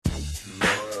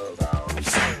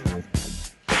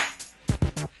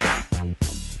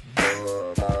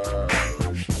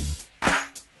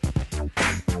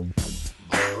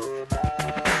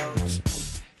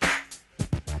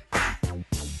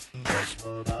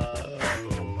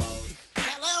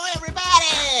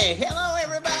Hello,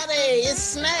 everybody. It's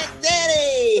Snack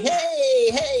Daddy.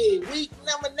 Hey, week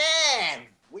number 9.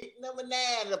 Week number 9,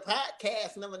 the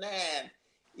podcast number 9.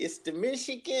 It's the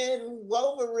Michigan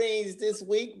Wolverines this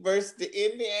week versus the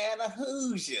Indiana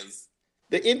Hoosiers.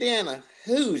 The Indiana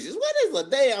Hoosiers. What is a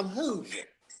damn Hoosier?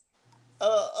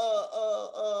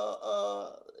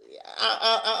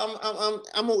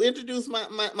 I'm gonna introduce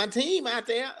my team out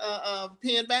there.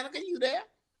 Penn Banneker, you there?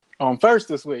 On first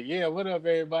this week. Yeah, what up,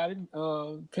 everybody?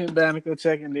 Penn Banneker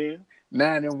checking in.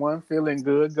 9-1, feeling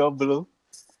good. Go blue.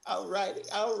 All righty.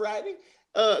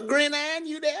 Gridiron,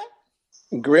 you there?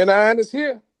 Gridiron is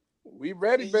here. We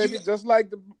ready, baby, just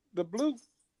like the blue.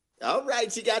 All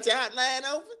right, you got your outline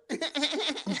open?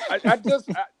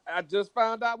 I just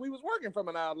found out we was working from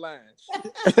an outline.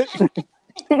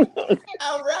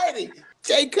 All righty.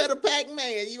 Jay Cutter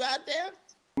Pac-Man, you out there?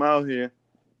 I'm out here.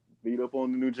 Beat up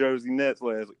on the New Jersey Nets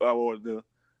or the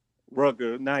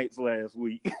Rucker Knights last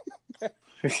week.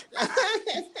 It's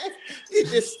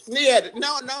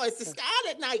the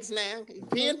Scarlet Knights now.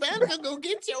 Penn Banneker go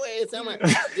get your ass. I'm like,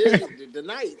 the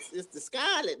Knights. It's the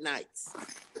Scarlet Knights.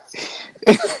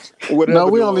 Whatever No,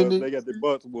 we only need. they got their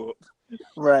butts whooped.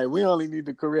 Right, we only need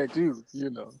to correct you.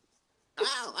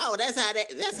 Oh, that's how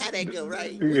that go,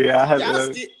 right? Yeah, I had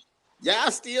to.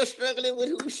 Y'all still struggling with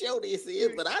whose show this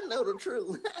is, but I know the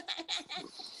truth.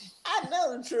 I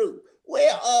know the truth.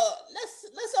 Well,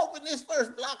 let's open this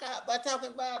first block out by talking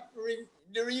about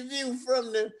the review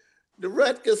from the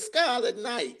Rutgers Scarlet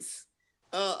Knights.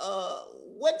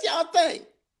 What y'all think?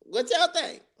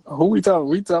 Who we talking?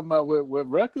 We talking about what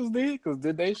Rutgers did? Because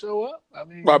did they show up? I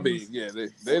mean, they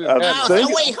didn't.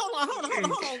 Wait,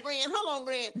 hold on,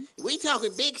 Grant. We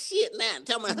talking big shit now.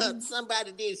 Talking about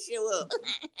somebody did show up.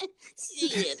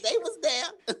 Shit, they was there.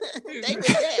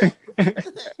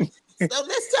 So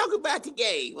let's talk about the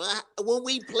game. When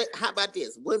we play, how about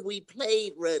this? When we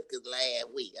played Rutgers last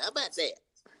week, how about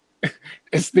that?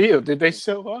 And still, did they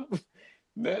show up?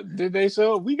 Did they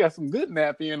show up? We got some good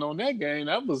nap in on that game.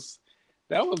 That was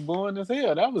boring as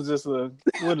hell. That was just an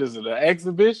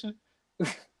exhibition?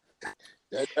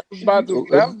 That was about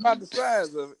the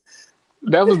size of it.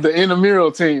 That was the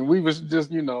intramural team. We was just,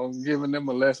 giving them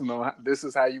a lesson on this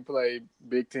is how you play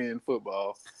Big Ten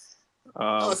football.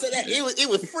 So that it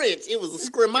was French. It was a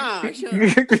scrimmage. Huh?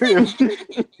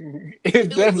 It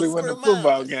definitely wasn't a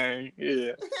football game.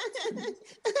 Yeah.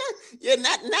 Yeah,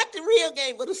 not the real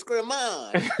game, but a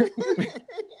scrimmage.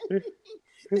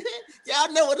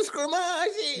 Y'all know what a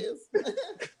scrimmage is.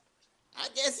 I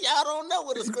guess y'all don't know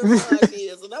what a scrimmage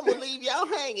is, and I'm gonna leave y'all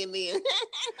hanging there.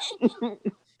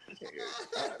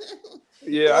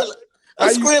 Yeah. A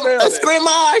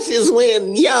scrimmage is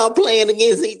when y'all playing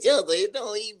against each other. It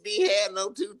don't even be had no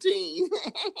two teams.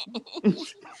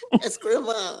 A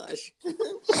scrimmage.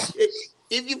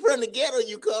 If you're from the ghetto,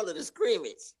 you call it a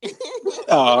scrimmage.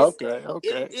 Oh, okay.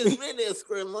 It's really a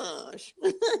scrimmage.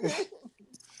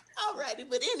 All righty,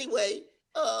 but anyway,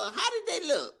 how did they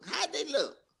look?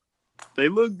 They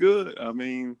look good. I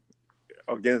mean,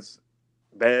 against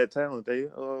bad talent, they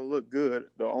look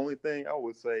good. The only thing I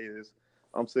would say is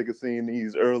I'm sick of seeing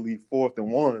these early 4th and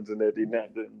 1s and that they're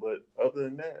not good. But other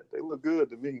than that, they look good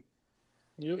to me.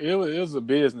 It was a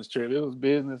business trip. It was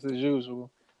business as usual.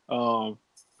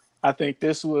 I think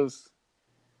this was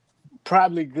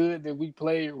probably good that we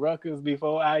played Rutgers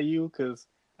before IU because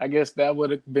I guess that would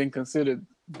have been considered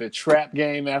the trap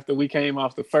game after we came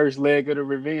off the first leg of the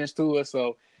revenge tour.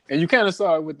 So, and you kind of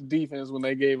saw it with the defense when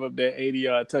they gave up that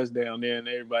 80-yard touchdown there, and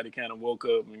everybody kind of woke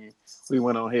up and we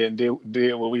went on ahead and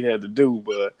did what we had to do.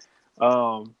 But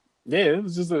it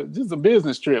was just a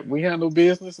business trip. We handled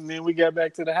business, and then we got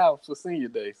back to the house for senior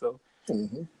day. So,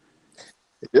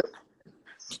 Yep.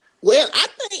 Well, I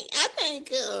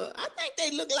think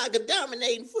they look like a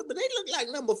dominating foot, but they look like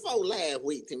number 4 last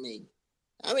week to me.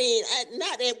 I mean,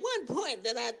 not at one point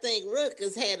that I think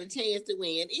Rutgers had a chance to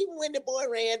win, even when the boy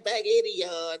ran back 80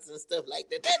 yards and stuff like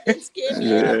that. That didn't scare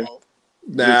me at all.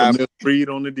 Nah, read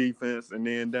on the defense, and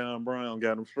then Don Brown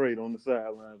got him straight on the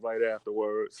sidelines right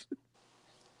afterwards.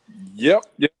 Yep.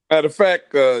 Matter of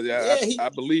fact, I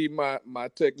believe my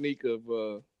technique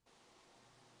of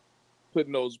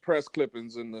putting those press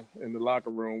clippings in the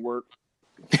locker room worked.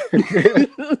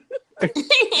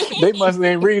 They must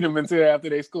ain't read them until after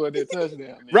they scored their touchdown.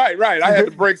 Man. Right. I had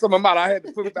to break some of them out. I had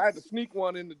to sneak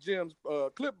one in the gym's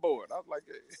clipboard. I was like,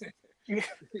 he's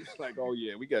like, oh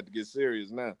yeah, we got to get serious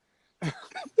now.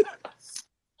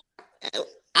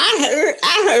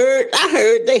 I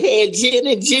heard they had gin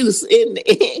and juice in their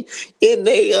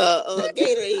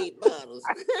Gatorade bottles.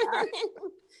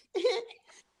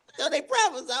 So they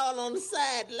probably was all on the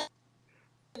sideline.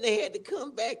 They had to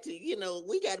come back to,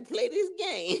 we got to play this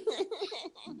game.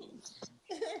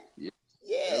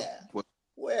 Yeah.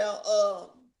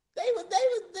 Well, they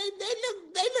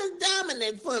look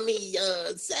dominant for me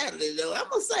Saturday though. I'm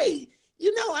gonna say,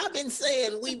 I've been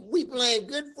saying we playing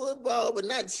good football, but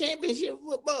not championship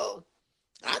football.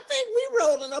 I think we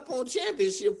rolling up on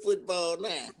championship football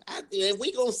now. And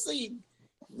we gonna see,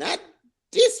 not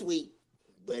this week,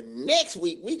 but next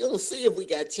week we gonna see if we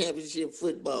got championship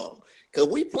football. Cause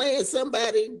we playing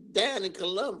somebody down in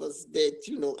Columbus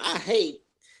that I hate.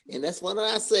 And that's one of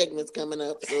our segments coming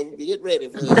up, so get ready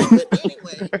for it. But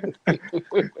anyway,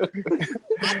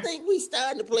 I think we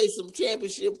starting to play some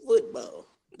championship football.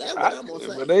 That's what I'm gonna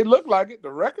say. But they look like it.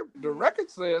 The record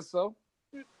says so.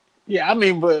 Yeah, I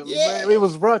mean, but it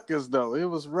was Rutgers though. It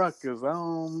was Rutgers.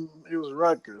 It was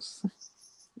Rutgers.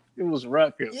 It was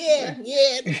Rutgers. Yeah.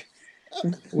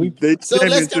 The So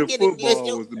let's go championship get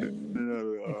football was the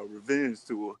revenge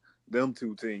tour. Them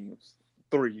two teams,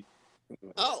 3.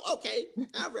 Oh, okay.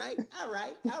 All right.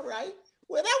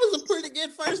 Well, that was a pretty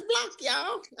good first block,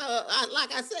 y'all.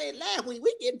 Like I said last week,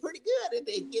 we getting pretty good at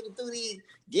getting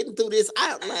through this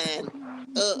outline.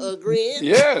 Grin.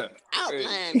 Yeah.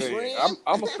 Outline, Grin.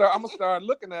 I'm gonna start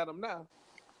looking at them now.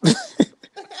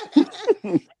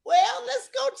 Well, let's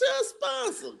go to a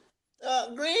sponsor.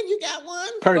 Grin, you got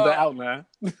one? Per the outline.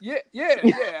 Yeah.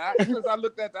 Since I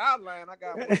looked at the outline, I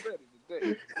got one ready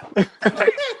today.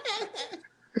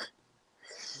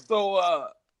 So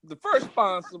the first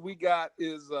sponsor we got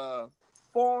is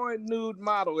Foreign Nude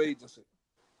Model Agency.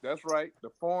 That's right, the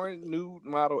Foreign Nude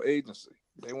Model Agency.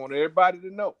 They want everybody to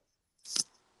know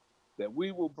that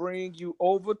we will bring you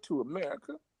over to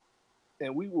America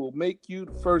and we will make you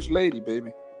the first lady,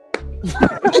 baby.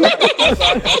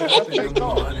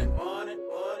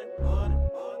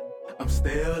 I'm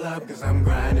still up because I'm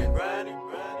grinding.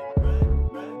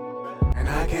 And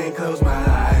I can't close my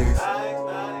eyes.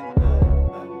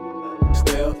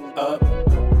 Still up.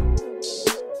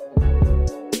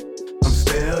 I'm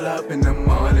still up in the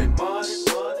morning. I'm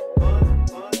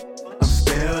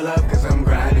still up because I'm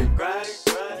grinding.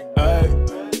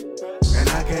 And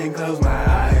I can't close my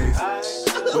eyes.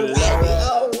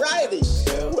 Alrighty.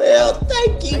 Well,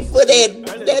 thank you for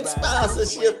that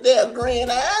sponsorship there,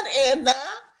 Grand Iron. And now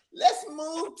let's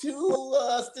move to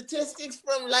statistics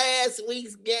from last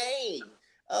week's game.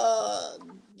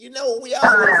 We always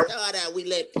start out. We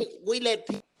let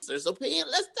Pacers opinion.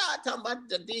 Let's start talking about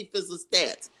the defensive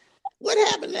stats. What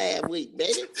happened last week,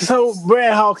 baby? So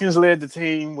Brad Hawkins led the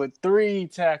team with 3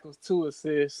 tackles, 2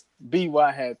 assists.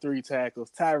 BY had 3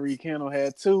 tackles. Tyreek Hill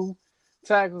had 2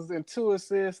 tackles and 2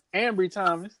 assists. Ambry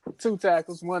Thomas, 2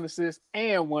 tackles, 1 assist,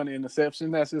 and 1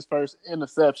 interception. That's his first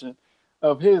interception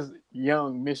of his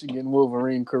young Michigan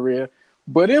Wolverine career.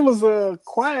 But it was a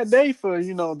quiet day for,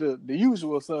 the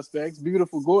usual suspects.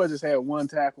 Beautiful Gorgeous had 1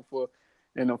 tackle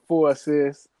and 4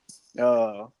 assists.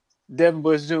 Devin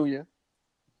Bush Jr.,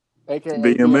 a.k.a.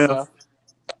 BMF.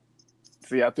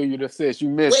 See, I threw you the assist. You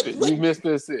missed it. You missed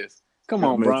the assist. Come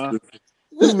on, Brian.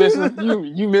 You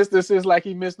missed the assist like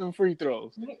he missed them free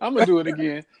throws. I'm going to do it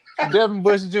again. Devin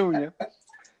Bush Jr.,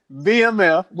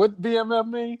 BMF. What BMF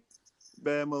mean?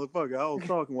 Bad motherfucker. I was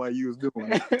talking while you was doing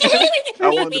it. I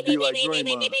wanted to be like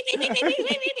Draymond.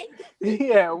 He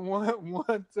had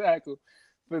one tackle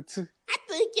for 2. I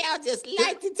think y'all just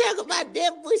like to talk about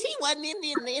Devin Bush. He wasn't in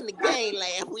the game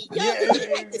last week.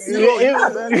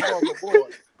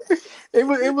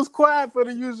 It was quiet for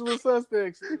the usual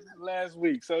suspects last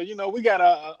week. So, we got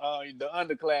the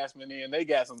underclassmen in. They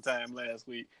got some time last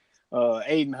week.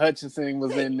 Aiden Hutchinson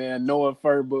was in there. Noah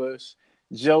Furbush.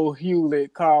 Joe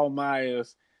Hewlett, Carl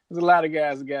Myers. There's a lot of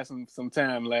guys that got some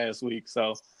time last week.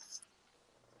 So,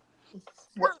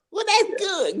 well, that's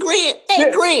good. Grant,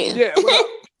 Grant. Yeah.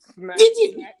 Did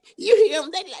you hear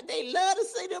them? They love to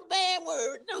say the bad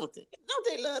word, don't they? Don't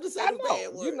they love to say the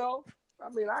bad word? I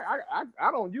mean,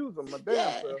 I don't use them. My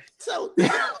damn self. So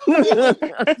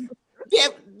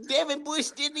Devin Bush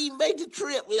didn't even make the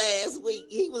trip last week.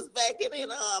 He was back in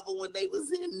Ann Arbor when they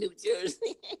was in New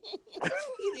Jersey.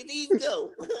 He didn't even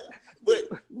go. But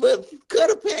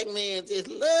Cutter Pac-Man just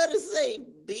love to say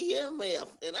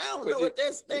BMF, and I don't know what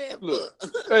that stands for.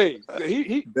 Hey,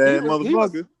 he bad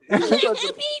motherfucker. He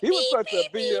was such a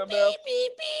BMF.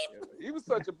 He was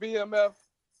such a BMF.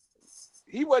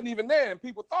 He wasn't even there, and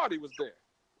people thought he was there.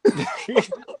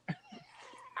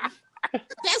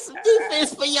 That's some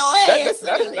defense for your ass.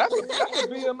 That's a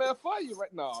BMF for you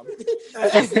right now.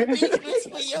 That's some defense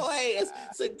for your ass.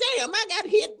 So damn, I got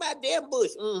hit by Devin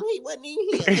Bush. He wasn't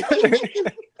even here.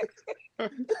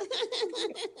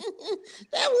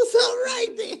 That was all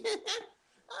right then.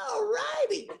 All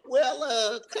righty.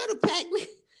 Well, Cutter Pac-Man.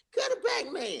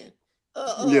 Quarterback man.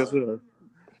 Yes, sir.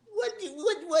 What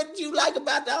did you like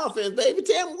about the offense, baby?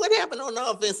 Tell me what happened on the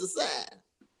offensive side.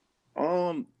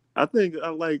 I think I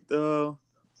liked my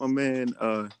man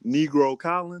Negro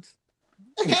Collins.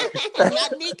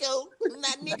 Not Nico.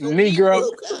 Negro.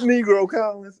 Negro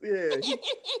Collins, yeah.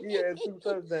 He had 2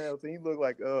 touchdowns and he looked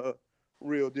like a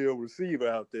real deal receiver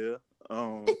out there.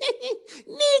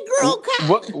 Negro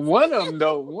Collins. One of them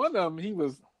though. One of them he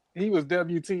was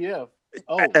WTF.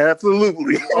 Oh,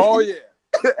 Absolutely. Oh yeah.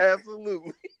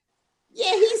 Absolutely.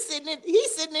 Yeah, he's sitting in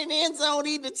the end zone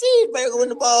eating a cheeseburger when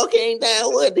the ball came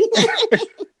down, wasn't he?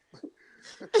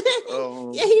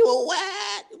 Yeah, he was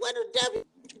wide. What a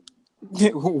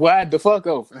W. wide the fuck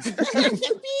open.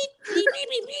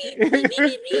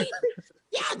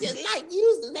 Y'all just like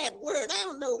using that word. I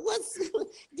don't know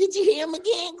did you hear him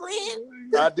again, Grant?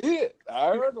 I did.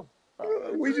 I heard him.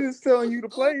 We just telling you to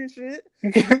play and shit.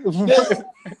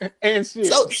 And shit.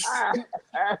 So,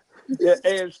 Yeah,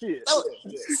 and shit.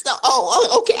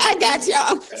 Okay, I got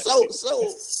y'all.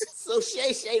 So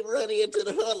Shay run into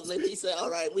the huddle and he said, "All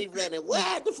right, we running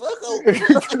wide the fuck open."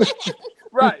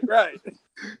 Right.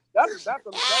 That's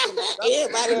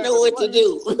Everybody know what to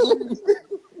do.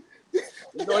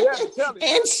 You know, he had to tell him.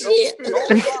 And shit.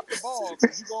 Don't drop the ball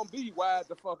because you're going to be wide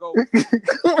the fuck open.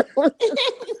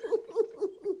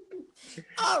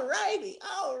 All righty.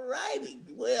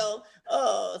 Well,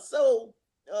 so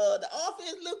the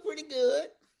offense looked pretty good.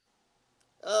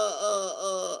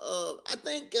 I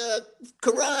think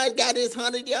Karan got his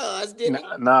 100 yards, didn't he?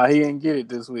 Nah, he didn't get it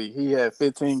this week. He had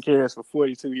 15 carries for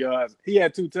 42 yards. He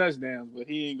had 2 touchdowns, but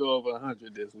he didn't go over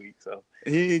 100 this week. So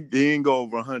He didn't go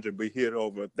over 100, but he hit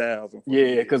over 1,000.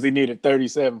 yeah, because he needed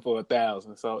 37 for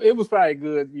 1,000. So it was probably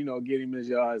good, get him his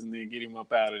yards and then get him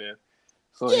up out of there,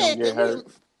 so he don't get hurt.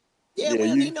 We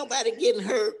don't need nobody getting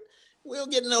hurt. We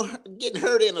don't get getting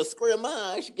hurt in a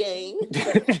scrimmage game.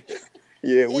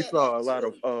 Yeah, we saw a lot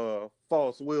of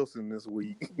false Wilson this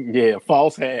week. Yeah,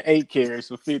 False had 8 carries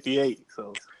for 58.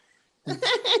 So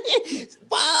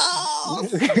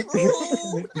False.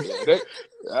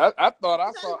 I thought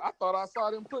I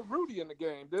saw them put Rudy in the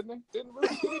game, didn't they? Didn't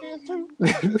Rudy get in too?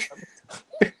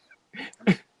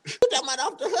 You talking about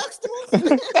off the Huxtables?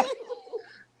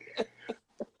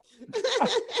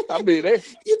 I mean,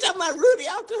 you talking about Rudy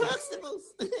off the Huxtables?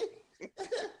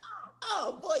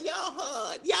 Oh boy, y'all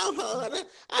hard.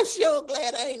 I'm sure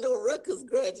glad I ain't no Rutgers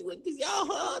graduate because y'all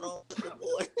hard on the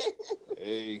boy.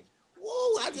 Hey.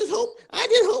 Whoa! I just hope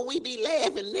we be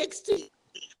laughing next to you.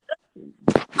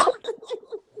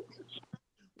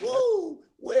 Whoa!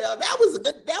 Well, that was a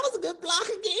good block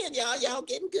again, y'all. Y'all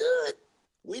getting good.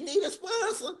 We need a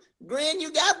sponsor. Gren,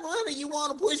 you got one, or you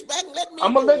want to push back and let me?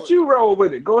 I'm gonna let you roll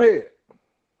with it. Go ahead.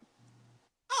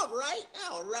 All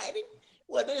righty.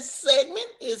 Well, this segment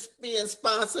is being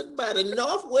sponsored by the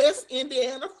Northwest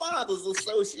Indiana Fathers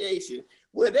Association,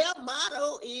 where their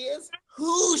motto is,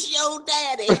 "Who's your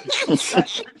daddy?"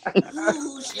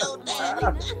 Who's your daddy?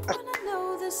 I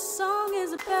know this song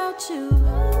is about you,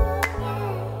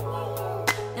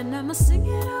 and I'ma sing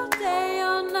it all day,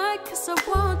 all night, 'cause I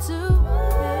want to.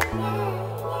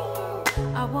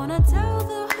 I wanna tell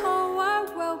the whole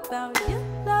wide world about your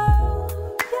love,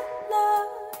 your love,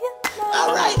 your love.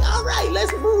 All right.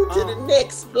 Let's move to the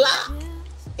next block,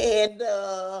 and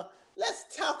let's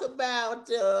talk about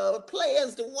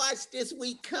players to watch this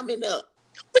week coming up.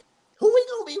 Who we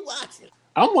gonna be watching?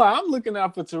 I'm looking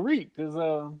out for Tariq because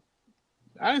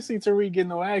I didn't see Tariq get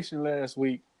no action last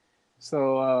week.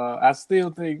 So I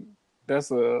still think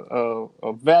that's a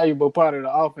valuable part of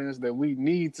the offense that we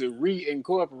need to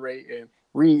reincorporate and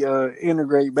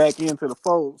reintegrate back into the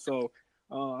fold. So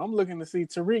I'm looking to see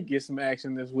Tariq get some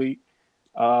action this week.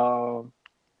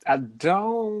 I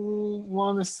don't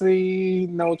want to see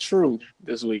no True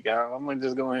this week. I'm gonna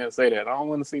just go ahead and say that. I don't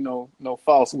want to see no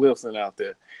false Wilson out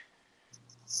there.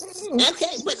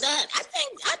 Okay, but I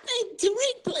think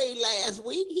Tariq played last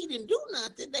week. He didn't do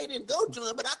nothing. They didn't go to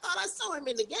him, but I thought I saw him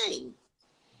in the game.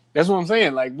 That's what I'm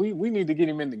saying. Like we need to get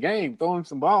him in the game, throw him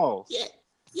some balls. Yeah.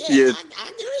 Yeah. I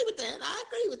agree with that. I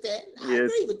agree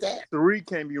with that. Tariq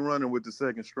can't be running with the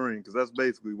second string because that's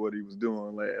basically what he was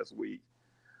doing last week.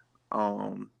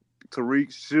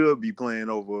 Tariq should be playing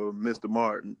over Mr.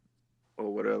 Martin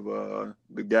or whatever,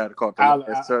 the guy that caught the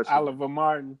last touchdown. Oliver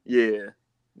Martin. Yeah.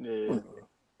 Who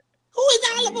is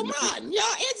Oliver Martin?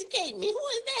 Y'all educate me. Who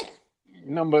is that?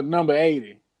 Number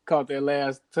 80 caught that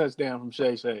last touchdown from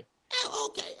Shay Shay. Oh,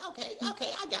 okay.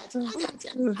 I got you.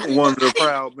 One of the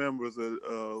proud members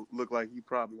of look like he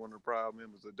probably one of the proud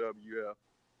members of WF.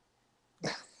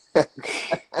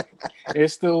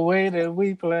 It's the way that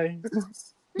we play.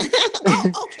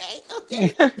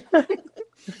 Okay.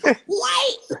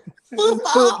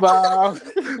 Football.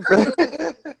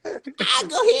 I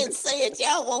go ahead and say it.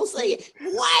 Y'all won't say it.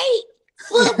 White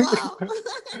football.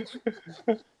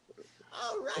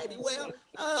 All righty. Well,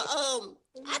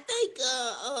 I think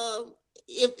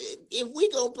if we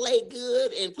gonna play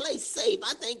good and play safe,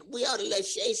 I think we ought to let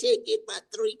Shay get about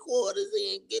 3 quarters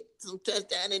in, get some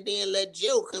touchdown, and then let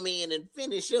Joe come in and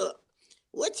finish up.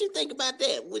 What you think about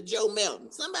that with Joe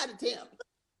Melton? Somebody tell me.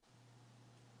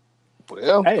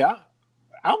 Well, Hey,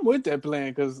 I'm with that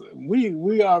plan because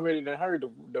we already heard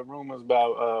the rumors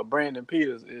about Brandon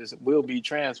Peters will be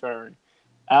transferring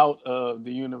out of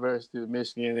the University of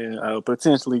Michigan and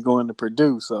potentially going to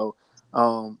Purdue. So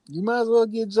you might as well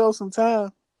give Joe some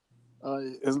time.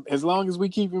 As long as we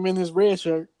keep him in his red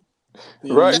shirt.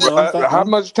 right. You know, How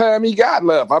much time he got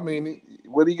left? I mean,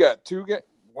 what he got? 2 games?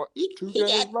 Two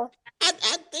games left?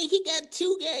 I think he got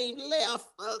 2 games left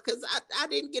because I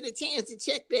didn't get a chance to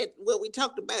check that what we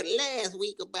talked about last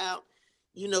week about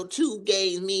 2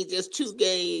 games mean just 4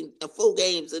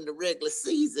 games in the regular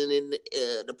season, and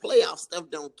the playoff stuff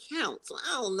don't count. So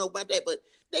I don't know about that, but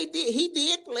he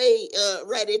did play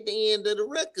right at the end of the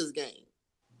Rutgers game.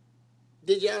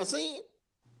 Did y'all see it?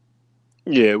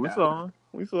 Yeah, we saw him.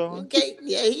 Okay,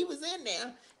 yeah, he was in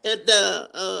there. And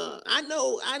I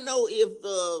know if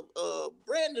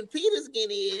Brandon Peters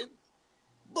get in,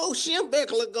 Bo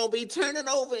Schembechler gonna be turning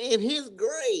over in his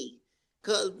grave,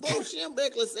 cause Bo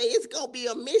Schembechler say it's gonna be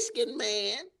a Michigan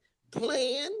man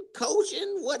playing,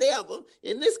 coaching, whatever.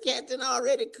 And this captain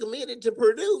already committed to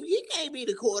Purdue. You can't be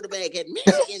the quarterback at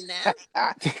Michigan now.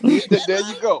 There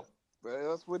you go.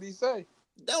 That's what he say.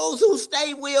 Those who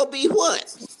stay will be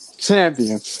what?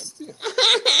 Champions.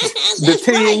 That's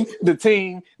right. The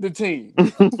team.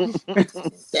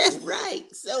 That's right.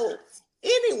 So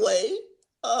anyway,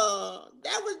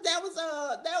 that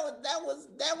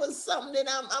was something that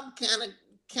I'm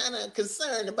kind of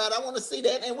concerned about. I want to see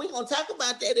that, and we're gonna talk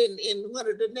about that in one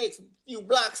of the next few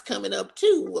blocks coming up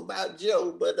too about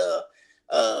Joe. But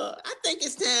I think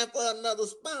it's time for another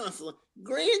sponsor.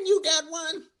 Grin, you got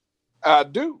one? I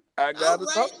do. I got All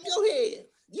it. right, go ahead.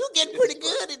 You get pretty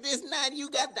good at this now.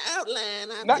 You got the outline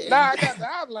out there. Now I got the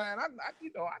outline.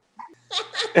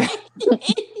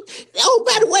 Oh,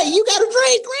 by the way, you got a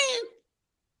drink, Grin?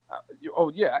 Oh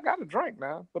yeah, I got a drink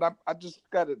now, but I just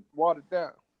got it watered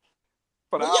down.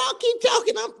 But Well, y'all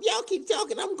keep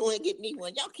talking. I'm going to get me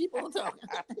one. Y'all keep on talking.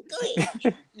 Go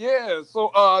ahead. Yeah. So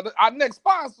our next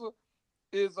sponsor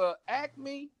is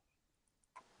Acme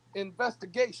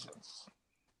Investigations.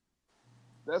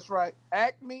 That's right,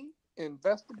 Acme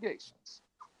Investigations,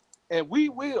 and we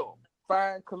will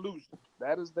find collusion.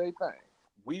 That is their thing.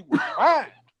 We will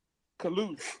find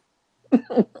collusion.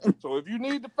 So if you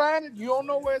need to find it, you don't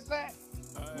know where it's at.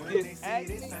 Get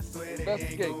Acme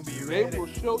Investigations. They will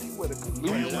show you where the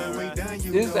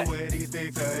collusion is at.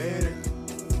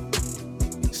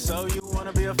 So you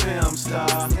wanna be a film star?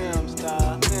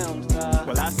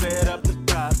 Well, I set up the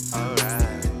props.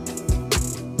 Alright.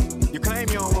 You claim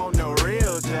you don't want no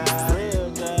real job.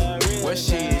 Well,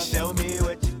 shit, show me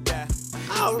what you got.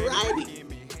 All righty.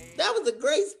 That was a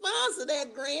great sponsor,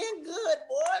 that Grand. Good,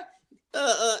 boy.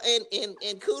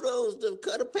 And kudos to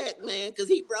Cutter Pack, man, because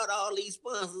he brought all these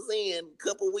sponsors in a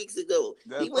couple weeks ago.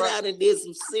 That's he went out and did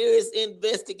some serious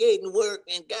investigating work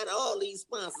and got all these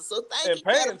sponsors. So thank you,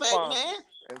 Cutter Pack, man.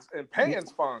 And paying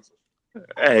sponsors.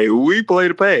 Hey, we play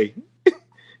to pay.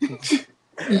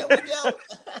 There we go.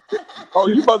 Oh,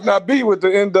 you must not be with the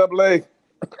NAA.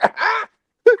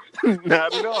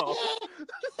 Not at all.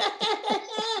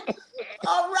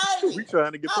 All righty. We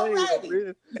trying to get paid.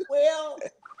 Alrighty. Well,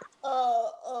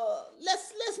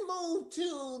 let's move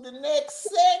to the next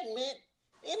segment,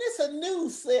 and it's a new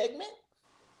segment,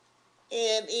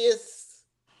 and it's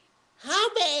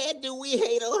how bad do we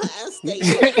hate Ohio State?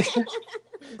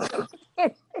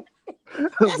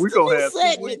 We gonna have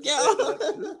segment,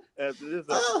 y'all. after this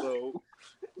episode.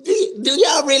 Do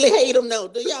y'all really hate them? No,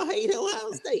 do y'all hate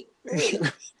Ohio State?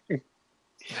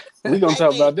 We're gonna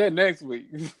talk about that next week.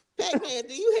 Pac-Man,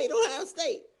 do you hate Ohio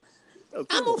State?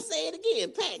 Okay. I'm gonna say it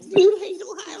again, Pac. Do you hate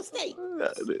Ohio State?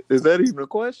 Is that even a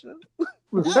question? Oh,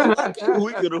 okay.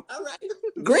 We could have. All right.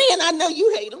 Grin, I know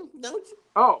you hate them, don't you?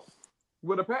 Oh,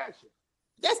 with a passion.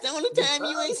 That's the only time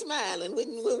you ain't smiling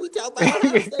when we talk about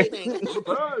Ohio State. Ain't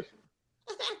it?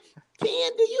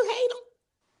 Ken, do you hate them?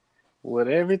 With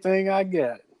everything I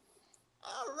got.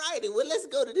 All righty. Well, let's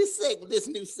go to this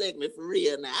new segment for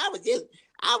real. Now, I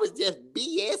was just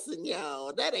BSing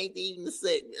y'all. That ain't even the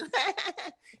segment.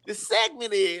 The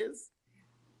segment is,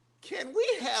 can we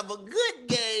have a good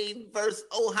game versus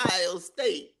Ohio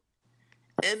State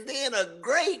and then a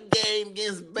great game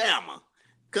against Bama?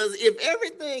 Because if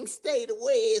everything stay the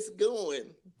way it's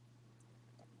going,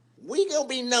 we gonna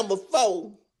be number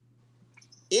 4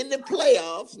 in the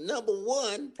playoffs. Number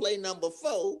 1 play number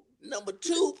 4. Number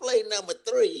 2 play number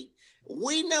 3.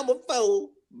 We number 4.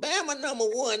 Bama number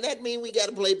 1. That means we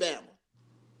gotta play Bama.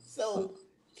 So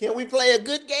can we play a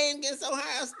good game against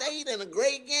Ohio State and a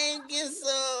great game against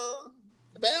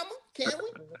Bama? Can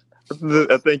we?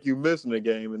 I think you missing a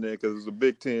game in there because it's a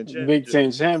Big Ten championship. Big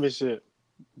Ten championship.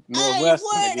 I ain't Northwestern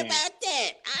worried again. about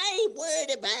that. I ain't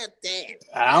worried about that.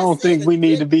 I don't think we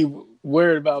need to be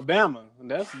worried about Bama.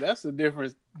 That's a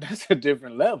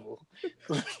different level.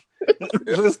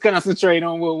 Let's concentrate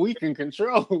on what we can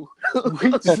control.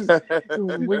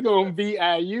 We're gonna beat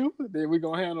IU, then we're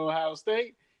gonna handle Ohio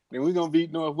State, then we're gonna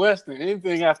beat Northwestern.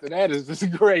 Anything after that is just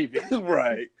gravy.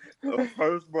 Right. The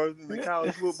first person in the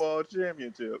college football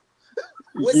championship.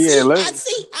 Well, Yeah,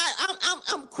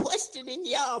 I'm questioning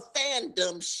y'all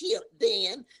fandom ship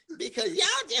then because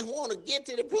y'all just want to get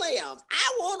to the playoffs.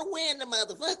 I want to win the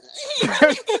motherfucker.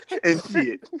 And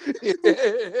shit.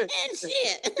 And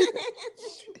shit.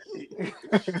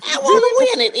 I want to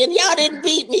win it, and y'all didn't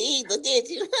beat me either, did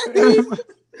you?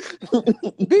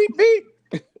 beat.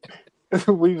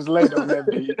 We was late on that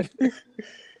beat.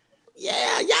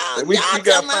 Yeah, y'all We got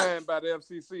talking about. fined by the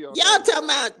FCC. On Y'all that. talking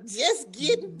about just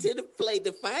getting to the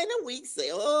final week.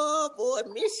 Say, oh boy,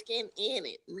 Michigan in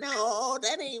it. No,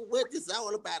 that ain't what it's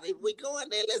all about. If we go in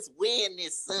there, let's win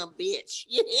this some bitch.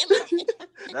 You hear me?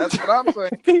 That's what I'm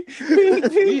saying.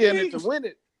 We in it to win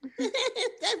it.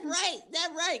 That's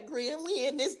right, Grim. We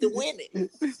in this to win it.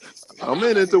 I'm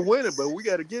in it to win it, but we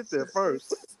got to get there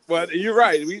first. But you're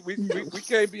right. We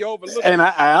can't be overlooked. And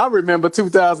I remember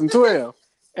 2012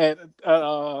 at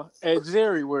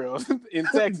Jerry World in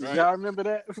Texas. Right. Y'all remember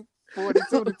that?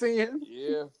 42-10.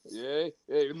 Yeah.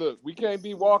 Hey, look, we can't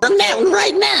be walking. I'm that one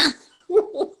right now.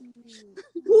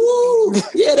 Ooh,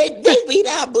 yeah, they beat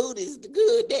our booties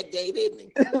good that day, didn't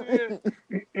they?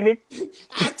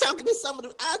 I talking to some of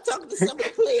the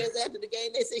players after the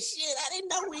game. They said, "Shit, I didn't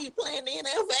know we were playing the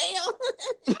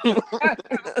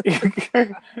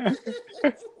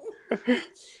NFL."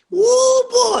 Woo,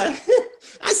 boy!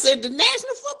 I said the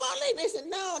National Football League. They said,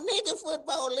 "No, nigga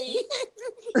football league."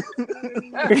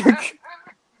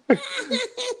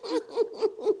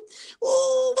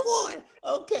 Oh boy.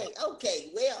 Okay.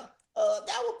 Well,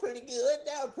 that was pretty good.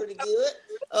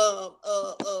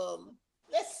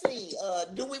 Let's see.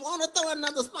 Do we want to throw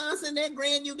another sponsor in there,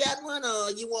 Grant? You got one,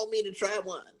 or you want me to try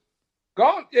one? Go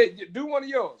on, yeah, do one of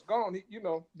yours. Go on. You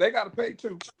know they got to pay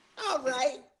too. All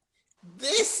right.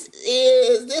 This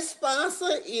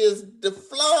sponsor is the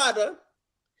Florida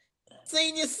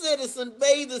Senior Citizen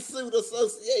Bathing Suit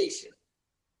Association.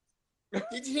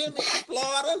 Did you hear me?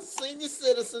 Florida Senior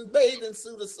Citizen Bathing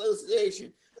Suit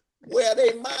Association, where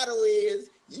their motto is,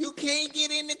 you can't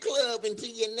get in the club until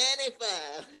you're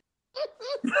 95.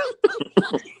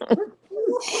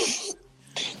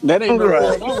 That ain't Right.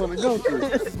 right. I want to go to.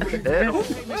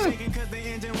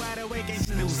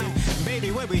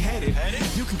 Baby, where we headed?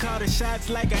 You can call the shots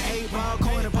like an 8-ball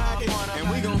corner pocket, and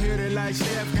we gon' hit it like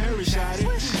Steph Curry shot it.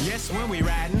 Yes, when we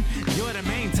riding, you're the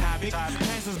main topic.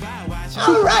 Passers by, watch out.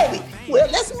 All righty. Well,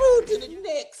 let's move to the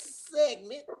next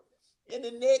segment. And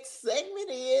the next segment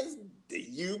is the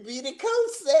You Be the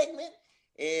Coach segment.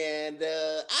 And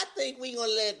I think we're going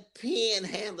to let Penn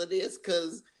handle this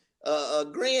because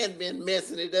Grant been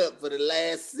messing it up for the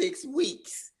last 6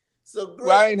 weeks. So Grant,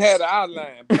 Well, I ain't had an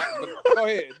outline, but go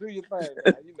ahead, do your thing.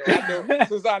 Now.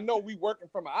 Since I know we working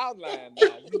from an outline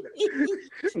now.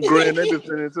 Grant, they just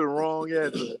sent it to the wrong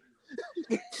address.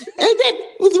 And then,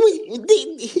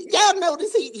 y'all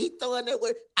notice he throwing that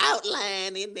word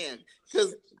outline in there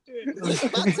because it's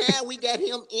about time we got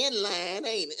him in line,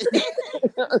 ain't it?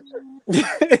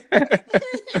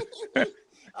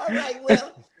 All right,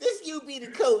 well, this You Be the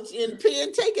Coach, and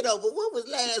Penn, take it over. What was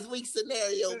last week's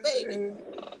scenario, baby?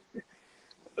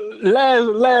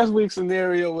 Last week's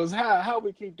scenario was how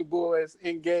we keep the boys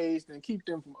engaged and keep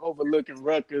them from overlooking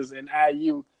Rutgers and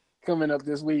IU coming up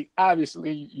this week.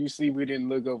 Obviously, you see we didn't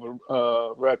look over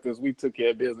Rutgers. We took care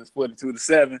of business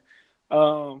 42-7.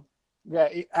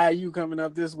 Got IU coming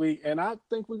up this week, and I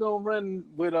think we're gonna run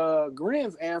with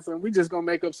Grin's answer, and we just gonna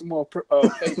make up some more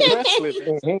fake press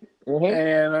clippings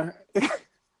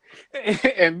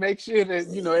and make sure that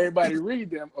everybody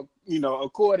read them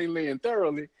accordingly and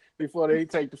thoroughly before they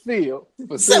take the field.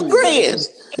 So, Grant,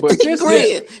 But this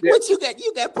Grant, what you got?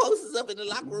 You got posters up in the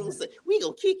locker room saying, "We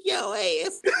gonna kick your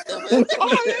ass."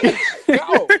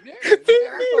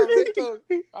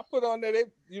 I put on there.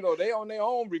 They on their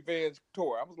own revenge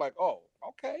tour. I was like, oh,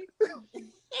 okay.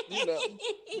 You know,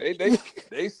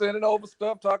 they sending over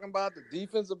stuff talking about the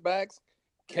defensive backs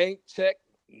can't check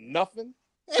nothing.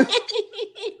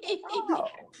 Oh.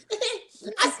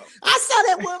 I saw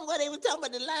that one where they were talking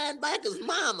about the linebackers'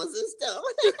 mamas and stuff.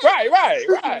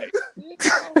 Right.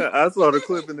 I saw the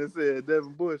clip and it said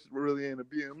Devin Bush really ain't a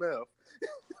BMF.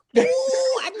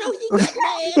 Ooh, I know he got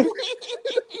mad.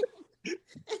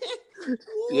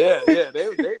 Yeah.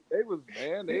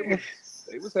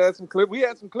 They was had some clip. We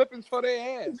had some clippings for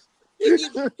their ass.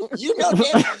 You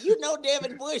know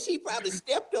Devin Bush, he probably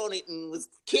stepped on it and was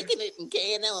kicking it and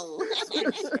carrying on.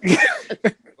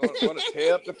 Want to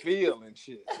tear up the field and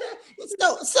shit.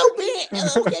 So Ben,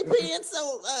 okay, Ben.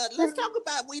 So let's talk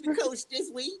about we the coach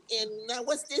this week, and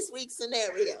what's this week's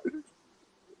scenario?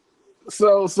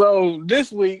 So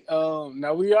this week,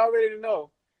 now we already know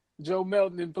Joe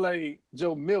Milton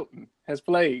has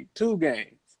played 2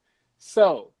 games.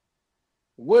 So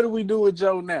what do we do with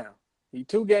Joe now? He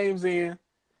 2 games in.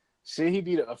 Should he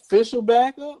be the official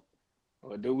backup,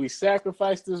 or do we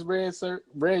sacrifice this red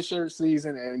shirt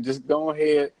season and just go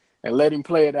ahead and let him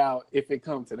play it out if it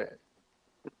comes to that?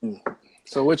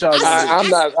 So what y'all?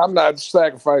 I'm not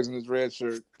sacrificing this red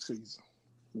shirt season.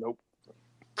 Nope.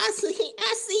 I see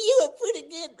you a pretty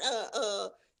good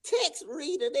text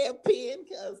reader there, Penn,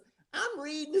 because I'm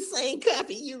reading the same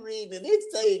copy you reading, and it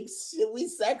says, should we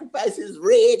sacrifice his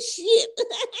red shit?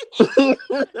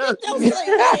 Don't say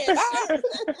red shirt.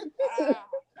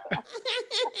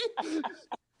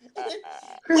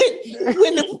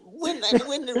 when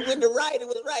the writer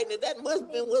was writing it, that must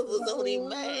have been what was on his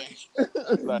mind.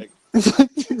 Like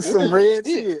some red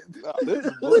shit. Let's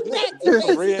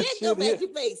go back to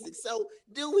basics. So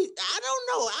do we? I don't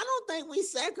know. I don't think we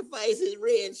sacrifice his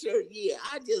red shirt. Yeah,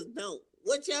 I just don't.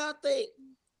 What y'all think?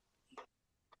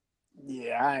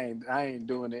 Yeah, I ain't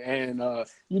doing it. And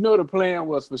the plan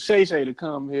was for Shay to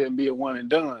come here and be a one and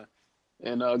done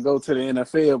and go to the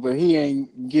NFL, but he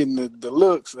ain't getting the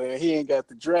looks. He ain't got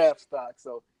the draft stock.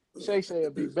 So Shay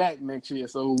will be back next year.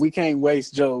 So we can't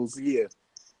waste Joe's year.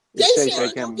 Shay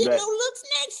don't get no looks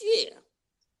next year.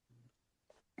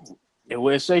 And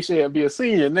well, Shay will be a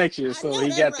senior next year, so he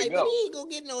got to go. But he ain't gonna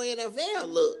get no NFL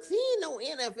looks. He ain't no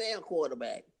NFL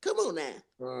quarterback. Come on now.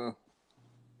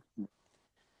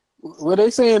 Well, they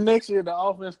saying next year the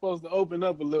offense supposed to open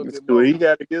up a little bit So more. he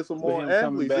got to get some more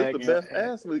athletes. That's the best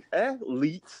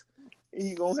athletes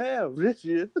he gonna have this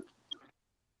year.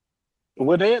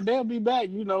 Well, they'll be back.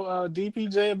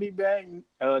 DPJ will be back.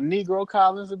 Negro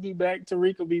Collins will be back.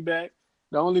 Tariq will be back.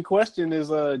 The only question is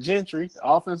Gentry. The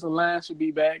offensive line should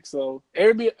be back. So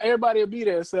everybody will be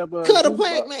there except Cutter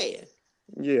Pac-Man.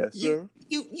 Yes, sir.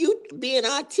 You being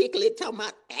articulate talking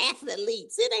about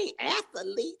athletes. It ain't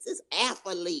athletes, it's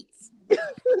athletes.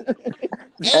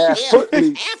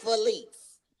 Athletes. AFALETES.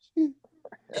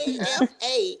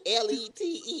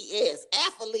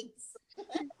 Athletes.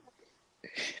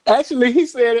 Actually, he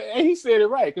said it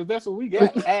right because that's what we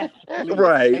got. Athletes,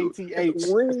 right.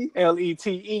 ATHLETES.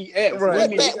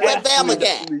 Right. What Bama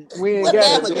got? We ain't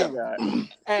got it.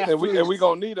 And we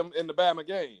gonna need them in the Bama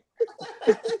game.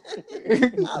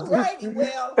 All righty.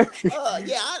 Well, that's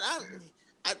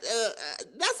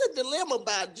a dilemma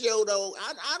about Joe though.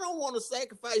 I don't want to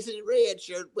sacrifice his red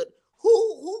shirt, but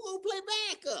who gonna play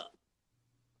backup?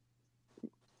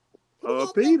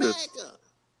 Peters.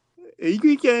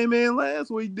 He came in last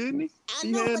week, didn't he? I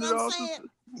know what I'm saying.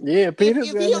 Yeah, Peters.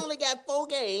 If he only got 4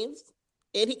 games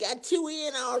and he got 2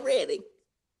 in already,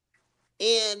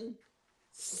 and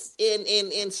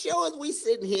sure as we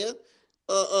sitting here,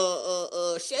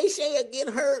 Shay will get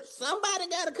hurt. Somebody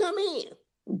got to come in.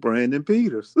 Brandon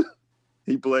Peters.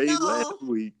 He played last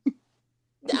week.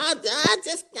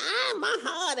 My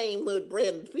heart ain't with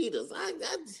Brandon Peters. How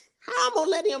I'm gonna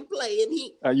let him play and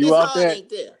his heart ain't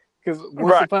there? Because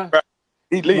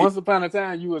once upon a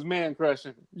time, you was man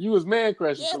crushing. You was man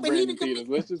crushing for Brandon Peters.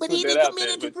 Let's just put that out there. But he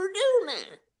committed to Purdue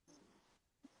now.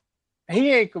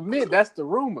 He ain't committed. That's the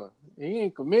rumor. He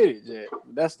ain't committed yet.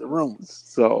 That's the rumor.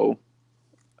 So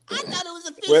I thought it was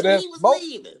official he was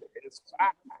leaving.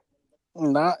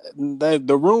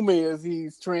 The rumor is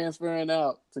he's transferring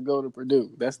out to go to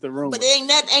Purdue. That's the rumor. But ain't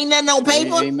nothing on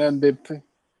paper. Ain't nothing.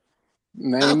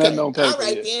 Nothing on paper. All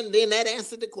right, then that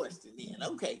answered the question. Then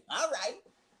okay, all right.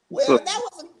 Well,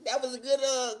 that was a good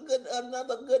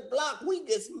another good block. We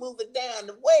just moving down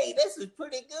the way. This is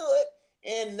pretty good.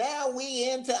 And now we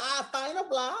into our final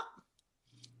block.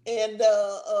 And the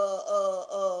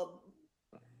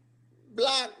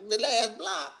last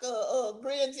block,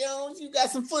 Brent Jones, you got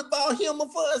some football humor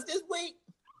for us this week?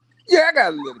 Yeah, I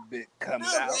got a little bit coming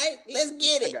out. All right, let's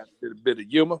get it. I got a little bit of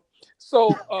humor.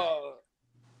 So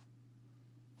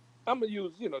I'm gonna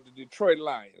use, the Detroit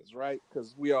Lions, right?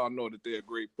 Because we all know that they're a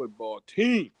great football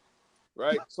team,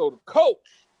 right? So the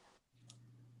coach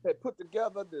had put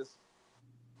together this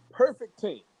perfect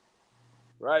team,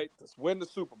 right, to win the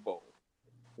Super Bowl.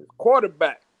 His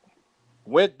quarterback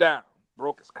went down,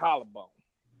 broke his collarbone.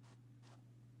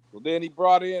 So then he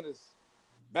brought in his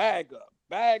bag up.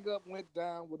 Bag up went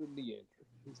down with a knee injury.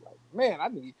 He's like, man, I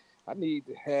need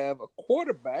to have a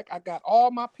quarterback. I got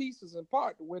all my pieces in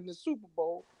part to win the Super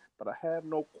Bowl, but I have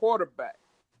no quarterback.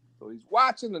 So he's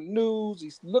watching the news.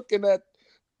 He's looking at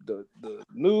the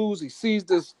news. He sees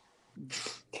this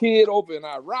kid over in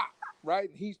Iraq,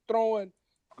 right? He's throwing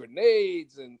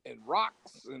grenades and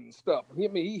rocks and stuff. He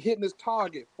hitting his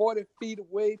target 40 feet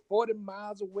away, 40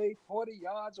 miles away, 40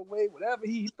 yards away, whatever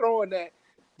he's throwing at,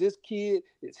 this kid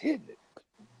is hitting it.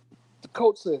 The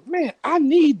coach says, man, I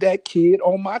need that kid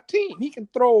on my team. He can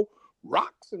throw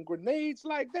rocks and grenades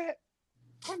like that.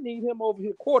 I need him over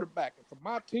here quarterbacking for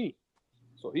my team.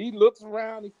 So he looks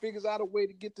around. He figures out a way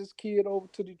to get this kid over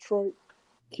to Detroit.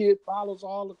 Kid follows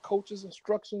all the coach's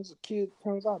instructions. The kid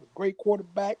turns out a great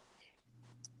quarterback.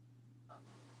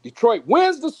 Detroit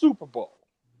wins the Super Bowl.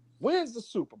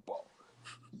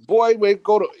 Boy, we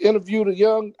go to interview the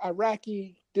young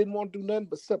Iraqi, didn't want to do nothing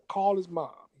but except call his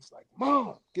mom. He's like,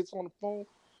 Mom, gets on the phone.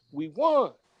 We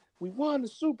won. We won the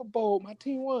Super Bowl. My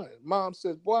team won. Mom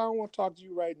says, boy, I don't want to talk to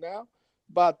you right now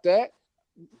about that.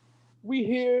 We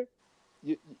hear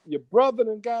your brother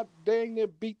done got dang near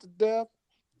beat to death.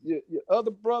 Your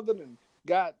other brother done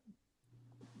got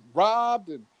robbed,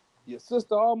 and your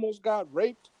sister almost got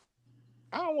raped.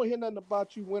 I don't want to hear nothing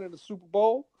about you winning the Super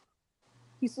Bowl.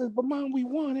 He says, but Mom, we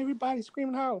won. Everybody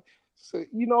screaming, hollering. So,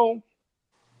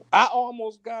 I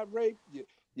almost got raped.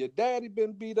 Your daddy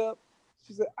been beat up.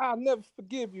 She said, I'll never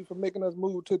forgive you for making us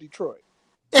move to Detroit.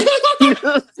 He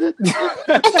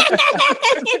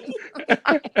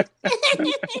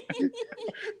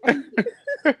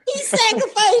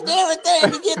sacrificed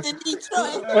everything to get to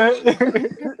Detroit.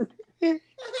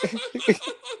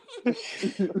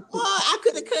 Boy, I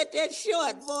could have cut that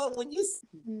short, boy, when you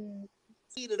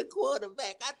see the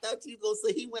quarterback. I thought you were going to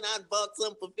say he went out and bought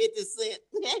something for 50 cents.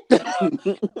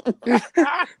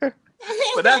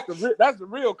 But that's the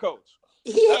real coach.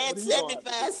 He had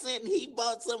 75 cents and he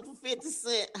bought something for 50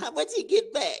 cents. How much he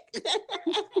get back?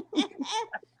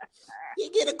 He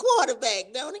get a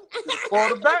quarterback, don't he?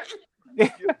 Quarterback. Yeah,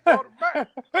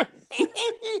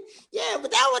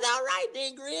 but that was all right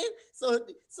then, Grin. So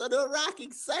the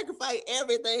Rockies sacrificed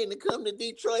everything to come to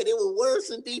Detroit. It was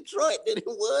worse in Detroit than it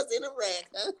was in Iraq,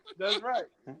 huh? That's right.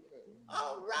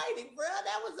 All righty, bro.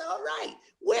 That was all right.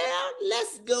 Well,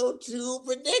 let's go to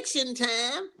prediction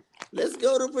time. And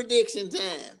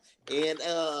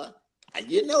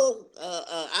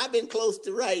I've been close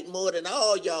to right more than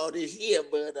all y'all this year,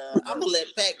 but I'm gonna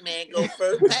let Pac-Man go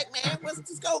first. Pac-Man, what's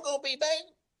the score gonna be,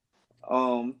 baby?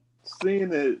 Seeing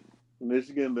that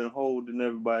Michigan been holding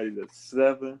everybody to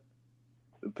 7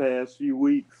 the past few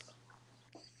weeks,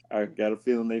 I got a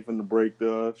feeling they finna break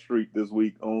the streak this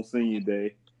week on Senior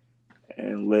Day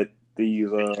and let these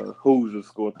Hoosiers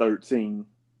score 13.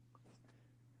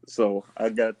 So I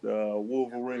got the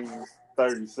Wolverines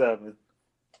 37,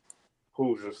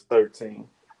 Hoosiers 13.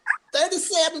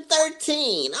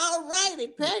 37-13. All righty,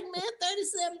 Pac-Man,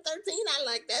 37-13. I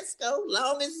like that score.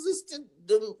 Long as it's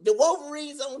the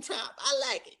Wolverines on top. I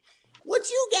like it. What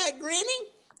you got, Grinny?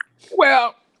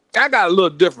 Well, I got a little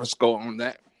different score on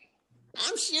that.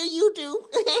 I'm sure you do.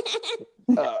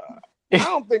 I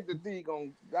don't think I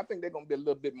think they're gonna be a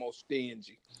little bit more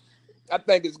stingy. I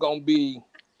think it's gonna be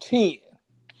 10.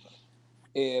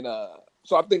 And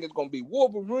so I think it's gonna be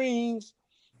Wolverines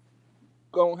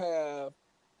gonna have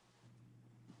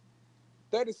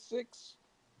 36.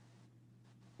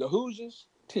 The Hoosiers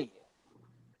 10.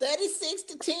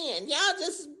 36-10. Y'all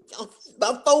just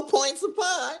about 4 points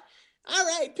apart. All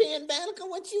right, Penn Banneker,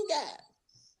 what you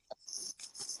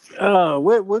got?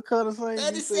 What color say?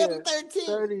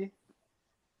 37-13.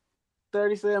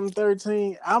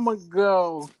 37-13. I'm gonna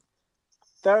go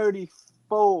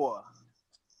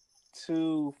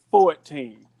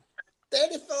 34-14.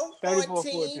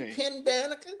 34-14. Penn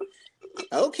Banneker.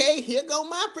 Okay, here go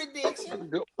my prediction.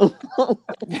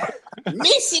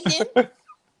 Michigan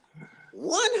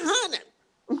 100.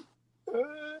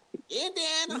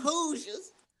 Indiana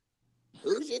Hoosiers.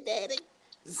 Who's your daddy?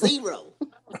 0.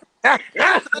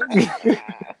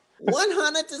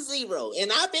 100-0.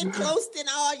 And I've been close to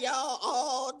all y'all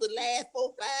all the last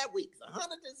 4-5 weeks.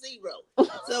 100-0.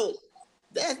 So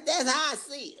that's how I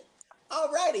see it. All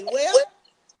righty. Well,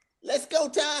 let's go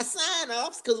to our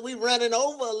sign-offs because we're running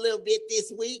over a little bit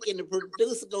this week, and the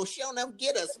producer gonna show enough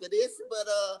get us for this. But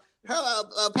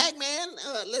Pac-Man,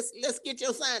 let's get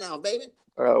your sign-off, baby.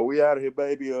 We out of here,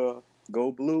 baby.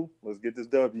 Go blue. Let's get this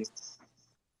W.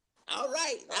 All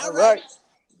right.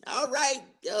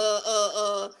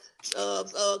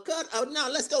 No,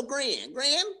 let's go green.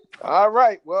 Green. All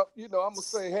right. Well, I'm gonna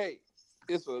say, hey,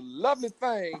 it's a lovely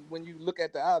thing when you look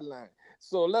at the outline.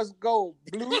 So let's go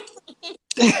blue.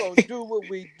 We're gonna do what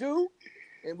we do,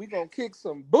 and we're gonna kick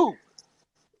some boo.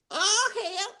 Oh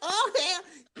hell.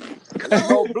 Let's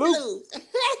go blue.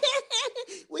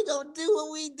 We're gonna do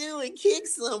what we do and kick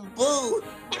some boo.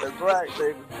 That's right,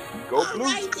 baby. Go All blue.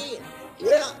 right then.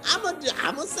 Well, I'm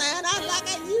gonna sign out like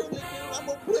I usually do. I'm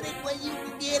gonna put it where you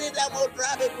can get it. I'm gonna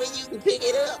drop it where you can pick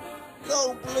it up.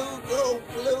 Go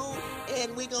blue,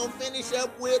 and we're gonna finish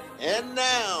up with and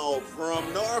now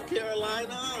from North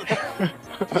Carolina,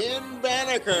 Ken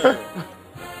Banneker.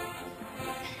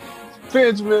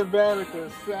 Benjamin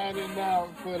Banneker signing out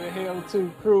for the Hell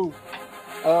 2 crew.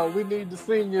 We need the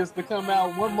seniors to come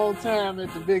out one more time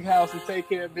at the big house and take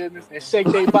care of business and shake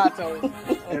their batos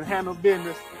and handle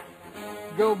business.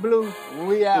 Go blue.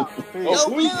 We out. Peace. Go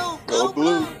blue. Go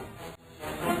blue.